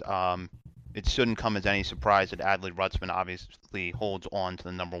list. It shouldn't come as any surprise that Adley Rutschman obviously holds on to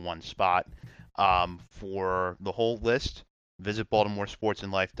the number 1 spot. For the whole list, visit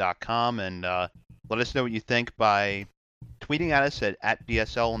BaltimoreSportsAndLife.com and let us know what you think by tweeting at us at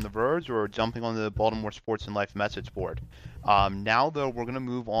BSL on the Verge or jumping on the Baltimore Sports and Life message board. Now, though, we're going to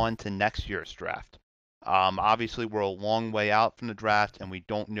move on to next year's draft. Obviously, we're a long way out from the draft, and we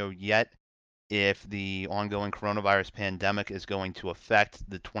don't know yet if the ongoing coronavirus pandemic is going to affect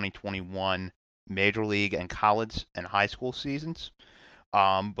the 2021 Major League and college and high school seasons.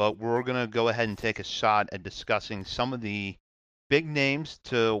 But we're going to go ahead and take a shot at discussing some of the big names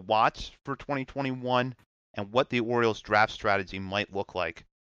to watch for 2021 and what the Orioles draft strategy might look like.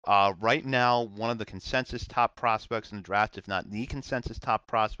 Right now, one of the consensus top prospects in the draft, if not the consensus top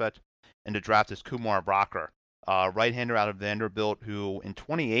prospect in the draft, is Kumar Rocker, right-hander out of Vanderbilt, who in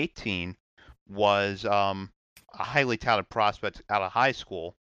 2018 was a highly touted prospect out of high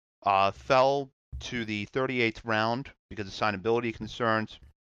school, fell to the 38th round because of signability concerns,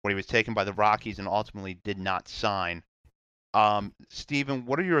 where he was taken by the Rockies and ultimately did not sign. Stephen,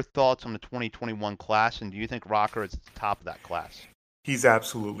 what are your thoughts on the 2021 class, and do you think Rocker is at the top of that class? He's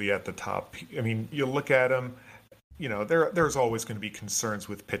absolutely at the top. I mean, you look at him, there's always going to be concerns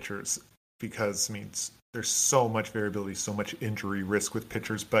with pitchers because, I mean, there's so much variability, so much injury risk with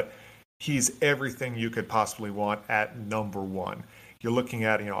pitchers, but he's everything you could possibly want at number 1. You're looking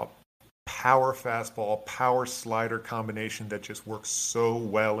at, a power fastball, power slider combination that just works so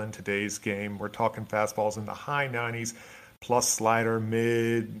well in today's game. We're talking fastballs in the high 90s, plus slider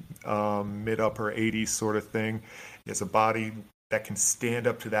mid upper 80s sort of thing. He has a body that can stand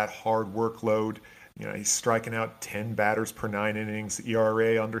up to that hard workload. He's striking out 10 batters per 9 innings,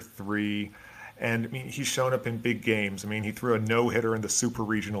 ERA under 3. And, I mean, he's shown up in big games. I mean, he threw a no-hitter in the Super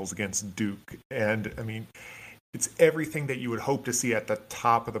Regionals against Duke. And, I mean, it's everything that you would hope to see at the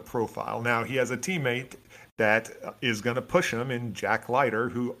top of the profile. Now, he has a teammate that is going to push him in Jack Leiter,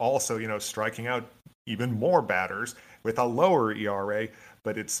 who also, striking out even more batters with a lower ERA.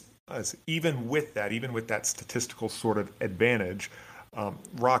 But it's even with that statistical sort of advantage,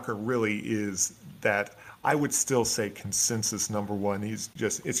 Rocker really is that, I would still say, consensus number one. It's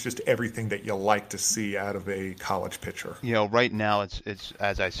just everything that you like to see out of a college pitcher. Right now it's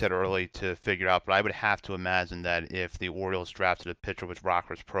as I said early to figure out, but I would have to imagine that if the Orioles drafted a pitcher with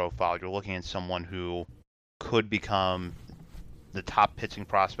Rocker's profile, you're looking at someone who could become the top pitching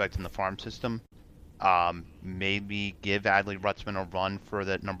prospect in the farm system. Maybe give Adley Rutschman a run for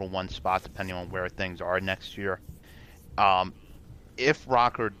that number one spot, depending on where things are next year. If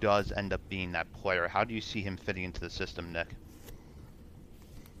Rocker does end up being that player, how do you see him fitting into the system, Nick?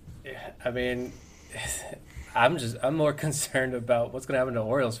 I mean, I'm more concerned about what's going to happen to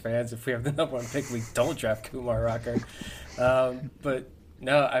Orioles fans if we have the number one pick. We don't draft Kumar Rocker, but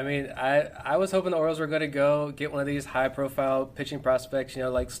no, I mean, I was hoping the Orioles were going to go get one of these high-profile pitching prospects,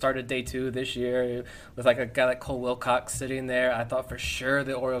 like started day 2 this year with like a guy like Cole Wilcox sitting there. I thought for sure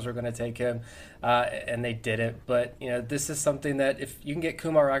the Orioles were going to take him, and they didn't. But, this is something that if you can get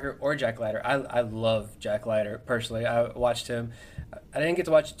Kumar Rocker or Jack Leiter, I love Jack Leiter personally. I watched him. I didn't get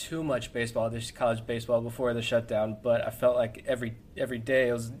to watch too much baseball, this college baseball, before the shutdown, but I felt like every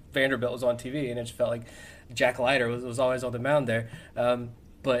day Vanderbilt was on TV, and it just felt like Jack Leiter was always on the mound there.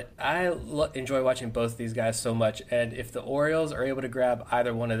 But I enjoy watching both these guys so much, and if the Orioles are able to grab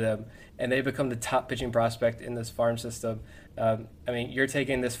either one of them and they become the top pitching prospect in this farm system, you're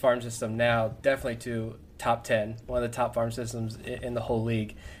taking this farm system now definitely to top 10, one of the top farm systems in the whole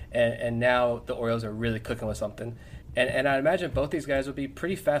league, and now the Orioles are really cooking with something. And I imagine both these guys would be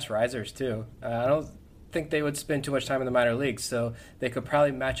pretty fast risers too. I don't think they would spend too much time in the minor leagues, so they could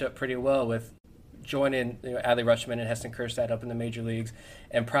probably match up pretty well with joining Adley Rutschman and Heston Kjerstad up in the major leagues,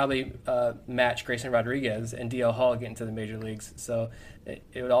 and probably match Grayson Rodriguez and DL Hall getting to the major leagues. So it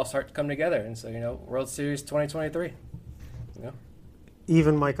would all start to come together. And so, World Series 2023.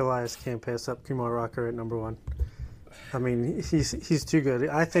 Even Mike Elias can't pass up Kumar Rocker at number one. I mean, he's too good.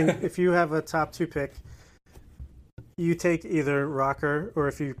 I think if you have a top 2 pick, you take either Rocker, or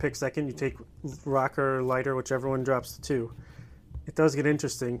if you pick second, you take Rocker or Leiter, whichever one drops to 2. It does get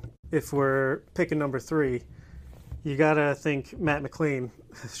interesting. If we're picking number 3, you got to think Matt McLean,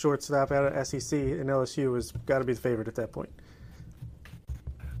 shortstop out of SEC and LSU, has got to be the favorite at that point.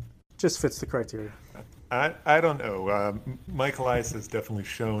 Just fits the criteria. I don't know. Mike Elias has definitely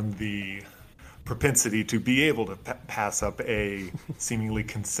shown the propensity to be able to pass up a seemingly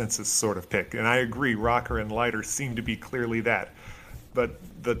consensus sort of pick. And I agree, Rocker and Leiter seem to be clearly that. But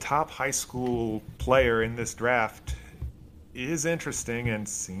the top high school player in this draft is interesting and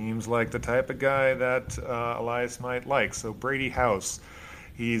seems like the type of guy that Elias might like. So Brady House,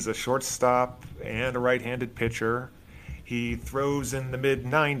 he's a shortstop and a right-handed pitcher. He throws in the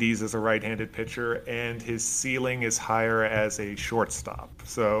mid-90s as a right-handed pitcher, and his ceiling is higher as a shortstop.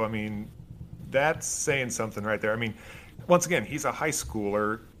 So, that's saying something right there. Once again, he's a high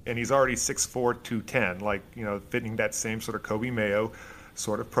schooler, and he's already 6'4", 210, fitting that same sort of Kobe Mayo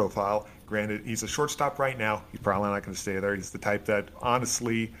sort of profile. Granted, he's a shortstop right now. He's probably not going to stay there. He's the type that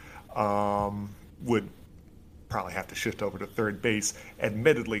honestly would probably have to shift over to third base,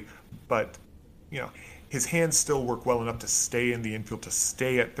 admittedly. But, his hands still work well enough to stay in the infield, to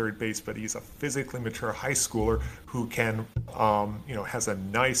stay at third base. But he's a physically mature high schooler who can, has a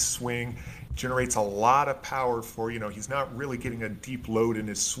nice swing, generates a lot of power for, he's not really getting a deep load in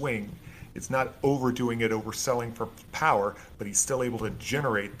his swing. It's not overdoing it, overselling for power, but he's still able to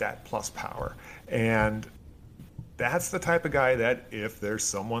generate that plus power. And that's the type of guy that if there's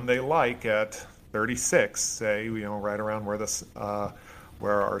someone they like at 36, say, right around where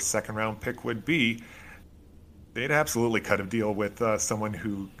our second round pick would be, they'd absolutely cut a deal with someone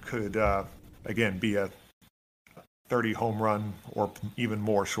who could, again, be a 30 home run or even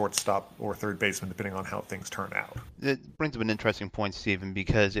more shortstop or third baseman, depending on how things turn out. It brings up an interesting point, Stephen,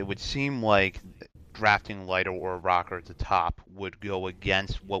 because it would seem like drafting Leiter or Rocker at the top would go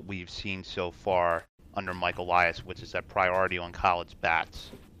against what we've seen so far under Mike Elias, which is that priority on college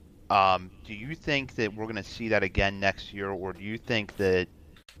bats. Do you think that we're going to see that again next year, or do you think that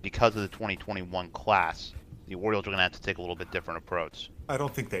because of the 2021 class, the Orioles are going to have to take a little bit different approach? I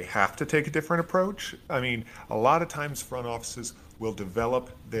don't think they have to take a different approach. A lot of times front offices will develop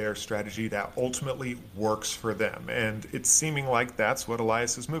their strategy that ultimately works for them, and it's seeming like that's what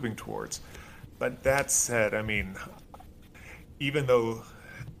Elias is moving towards. But that said, even though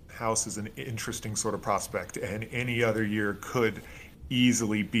House is an interesting sort of prospect and any other year could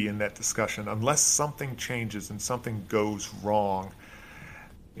easily be in that discussion unless something changes and something goes wrong.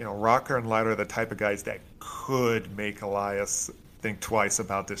 You know, Rocker and Leiter are the type of guys that could make Elias think twice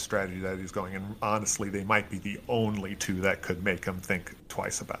about this strategy that he's going. And honestly, they might be the only two that could make him think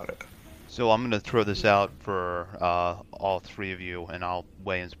twice about it. So I'm going to throw this out for all three of you, and I'll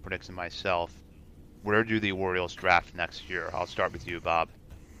weigh in some predictions myself. Where do the Orioles draft next year? I'll start with you, Bob.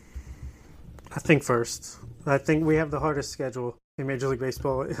 I think first. I think we have the hardest schedule in Major League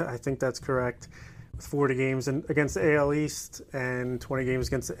Baseball. I think that's correct. 40 games against the AL East and 20 games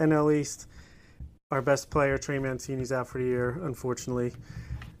against the NL East. Our best player, Trey Mancini's out for the year, unfortunately.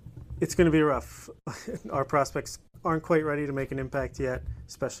 It's going to be rough. Our prospects aren't quite ready to make an impact yet,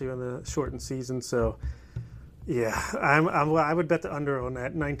 especially on the shortened season. So, yeah, I would bet the under on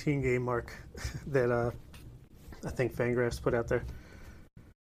that 19-game mark that I think Fangraphs put out there.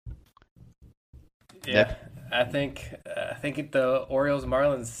 Yeah, I think the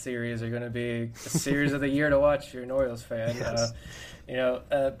Orioles-Marlins series are going to be a series of the year to watch if you're an Orioles fan. Yes.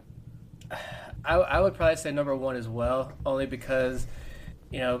 I would probably say number one as well, only because,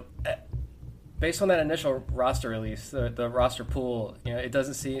 based on that initial roster release, the roster pool, it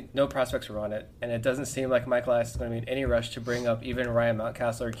doesn't seem, no prospects were on it, and it doesn't seem like Mike Elias is going to be in any rush to bring up even Ryan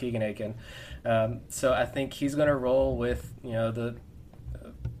Mountcastle or Keegan Aiken. So I think he's going to roll with, he's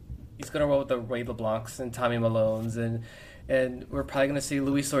going to roll with the Wade LeBlancs and Tommy Malones, and we're probably going to see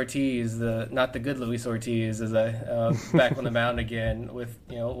Luis Ortiz, not the good Luis Ortiz, back on the mound again with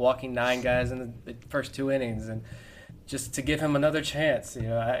walking 9 guys in the first 2 innings, and just to give him another chance.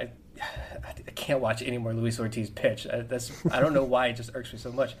 I can't watch any more Luis Ortiz pitch. I don't know why it just irks me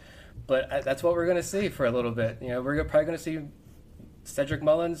so much, but that's what we're going to see for a little bit. We're probably going to see Cedric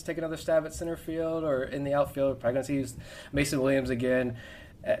Mullins take another stab at center field or in the outfield. We're probably going to see Mason Williams again.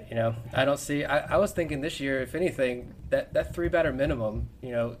 I don't see. I was thinking this year, if anything, that 3-batter minimum,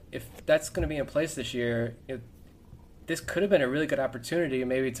 if that's going to be in place this year, this could have been a really good opportunity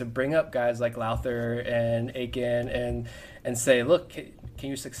maybe to bring up guys like Lowther and Aiken and say, look, can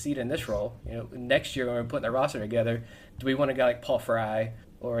you succeed in this role? Next year when we're putting the roster together, do we want a guy like Paul Fry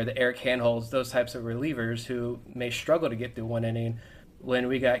or the Eric Handholds, those types of relievers who may struggle to get through 1 inning? When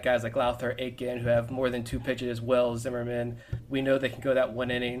we got guys like Lowther, Aiken, who have more than 2 pitches, Wells, Zimmerman, we know they can go that 1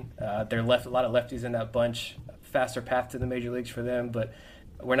 inning. There are a lot of lefties in that bunch. Faster path to the major leagues for them, but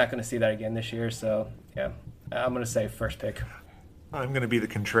we're not going to see that again this year. So, yeah, I'm going to say first pick. I'm going to be the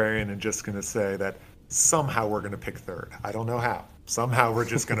contrarian and just going to say that somehow we're going to pick third. I don't know how. Somehow we're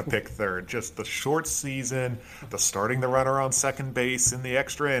just going to pick third. Just the short season, the starting the runner on second base in the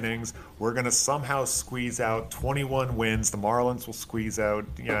extra innings, we're going to somehow squeeze out 21 wins. The Marlins will squeeze out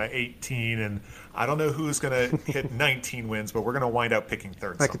 18, and I don't know who's going to hit 19 wins, but we're going to wind up picking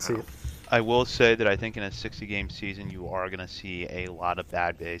third somehow. I could see it. I will say that I think in a 60-game season, you are going to see a lot of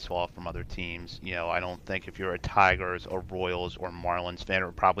bad baseball from other teams. I don't think if you're a Tigers or Royals or Marlins fan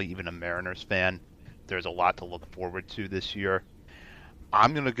or probably even a Mariners fan, there's a lot to look forward to this year.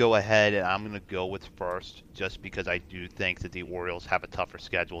 I'm going to go ahead and I'm going to go with first just because I do think that the Orioles have a tougher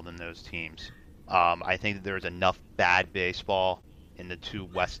schedule than those teams. I think that there's enough bad baseball in the 2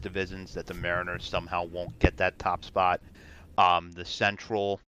 West divisions that the Mariners somehow won't get that top spot. The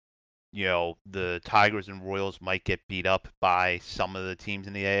Central, the Tigers and Royals might get beat up by some of the teams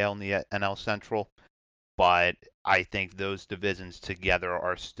in the AL and the NL Central, but I think those divisions together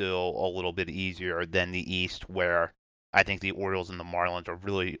are still a little bit easier than the East, where I think the Orioles and the Marlins are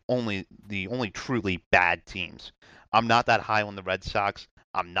really the only truly bad teams. I'm not that high on the Red Sox.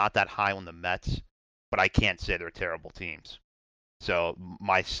 I'm not that high on the Mets, but I can't say they're terrible teams. So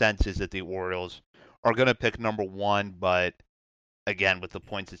my sense is that the Orioles are going to pick number 1, but again, with the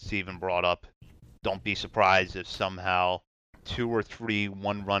points that Steven brought up, don't be surprised if somehow 2 or 3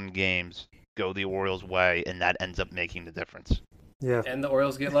 one-run games go the Orioles' way, and that ends up making the difference. Yeah. And the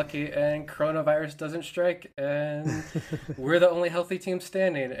Orioles get lucky and coronavirus doesn't strike and we're the only healthy team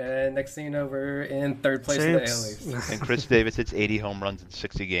standing. And next thing you know, we're in third place in the AL East. And Chris Davis hits 80 home runs in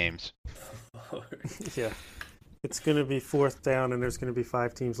 60 games. Yeah. It's going to be 4th down and there's going to be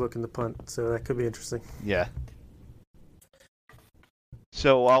 5 teams looking to punt. So that could be interesting. Yeah.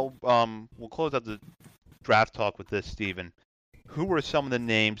 So we'll close out the draft talk with this, Steven. Who are some of the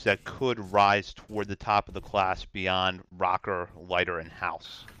names that could rise toward the top of the class beyond Rocker, Leiter, and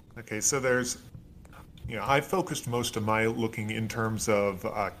House? Okay, so there's, I focused most of my looking in terms of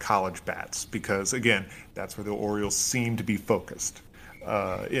college bats because, again, that's where the Orioles seem to be focused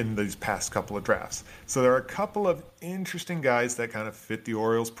in these past couple of drafts. So there are a couple of interesting guys that kind of fit the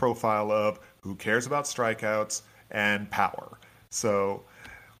Orioles profile of who cares about strikeouts and power. So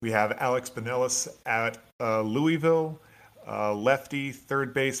we have Alex Binelas at Louisville. Lefty,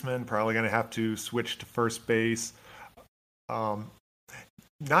 third baseman, probably going to have to switch to first base.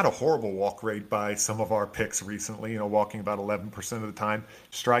 Not a horrible walk rate by some of our picks recently, walking about 11% of the time.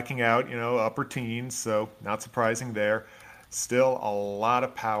 Striking out, upper teens, so not surprising there. Still a lot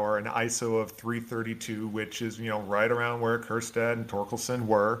of power, an ISO of 332, which is, right around where Kjerstad and Torkelson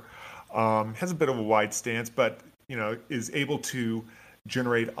were. Has a bit of a wide stance, but, is able to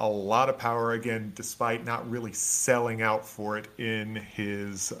generate a lot of power, again, despite not really selling out for it in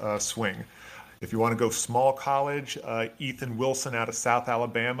his swing. If you want to go small college, Ethan Wilson out of South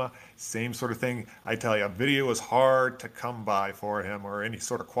Alabama, same sort of thing. I tell you, video is hard to come by for him, or any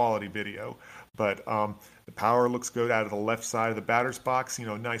sort of quality video. But the power looks good out of the left side of the batter's box.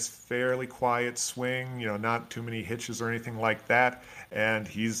 Nice, fairly quiet swing. Not too many hitches or anything like that. And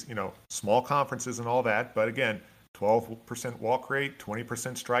he's, small conferences and all that. But again, 12% walk rate, 20%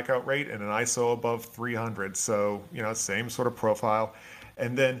 strikeout rate, and an ISO above 300. So, same sort of profile.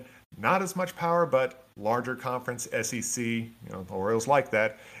 And then not as much power, but larger conference, SEC, the Orioles like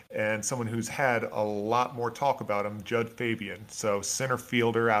that. And someone who's had a lot more talk about him, Judd Fabian. So center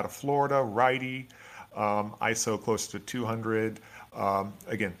fielder out of Florida, righty, ISO close to 200.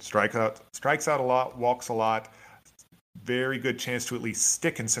 Again, strikes out a lot, walks a lot. Very good chance to at least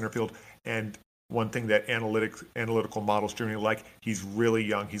stick in center field. And one thing that analytical models generally like, he's really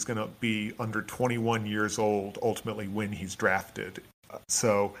young. He's going to be under 21 years old ultimately when he's drafted.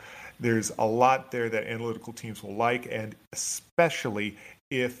 So there's a lot there that analytical teams will like, and especially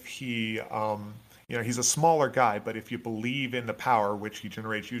if he, he's a smaller guy, but if you believe in the power, which he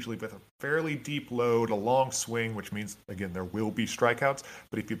generates usually with a fairly deep load, a long swing, which means, again, there will be strikeouts.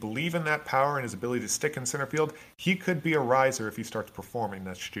 But if you believe in that power and his ability to stick in center field, he could be a riser if he starts performing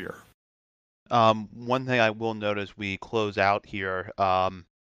next year. One thing I will note as we close out here,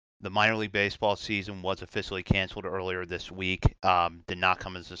 the minor league baseball season was officially canceled earlier this week. Did not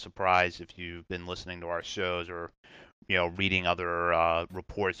come as a surprise if you've been listening to our shows or, reading other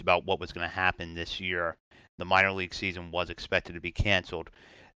reports about what was going to happen this year. The minor league season was expected to be canceled.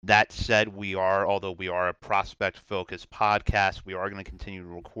 That said, although we are a prospect-focused podcast, we are going to continue to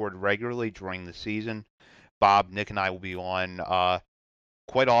record regularly during the season. Bob, Nick, and I will be on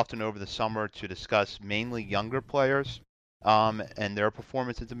quite often over the summer to discuss mainly younger players and their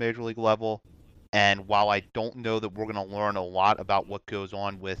performance at the major league level. And while I don't know that we're going to learn a lot about what goes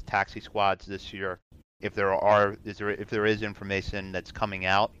on with taxi squads this year, if there is information that's coming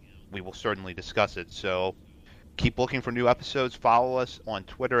out, we will certainly discuss it. So keep looking for new episodes. Follow us on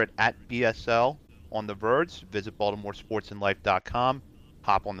Twitter at BSL on the Verge. Visit BaltimoreSportsAndLife.com.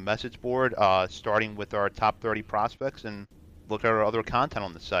 Hop on the message board, starting with our top 30 prospects, and look at our other content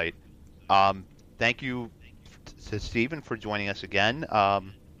on the site. Thank you to Stephen for joining us again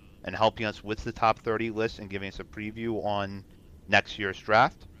and helping us with the top 30 list and giving us a preview on next year's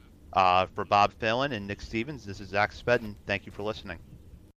draft. For Bob Phelan and Nick Stevens, this is Zach Spedden. Thank you for listening.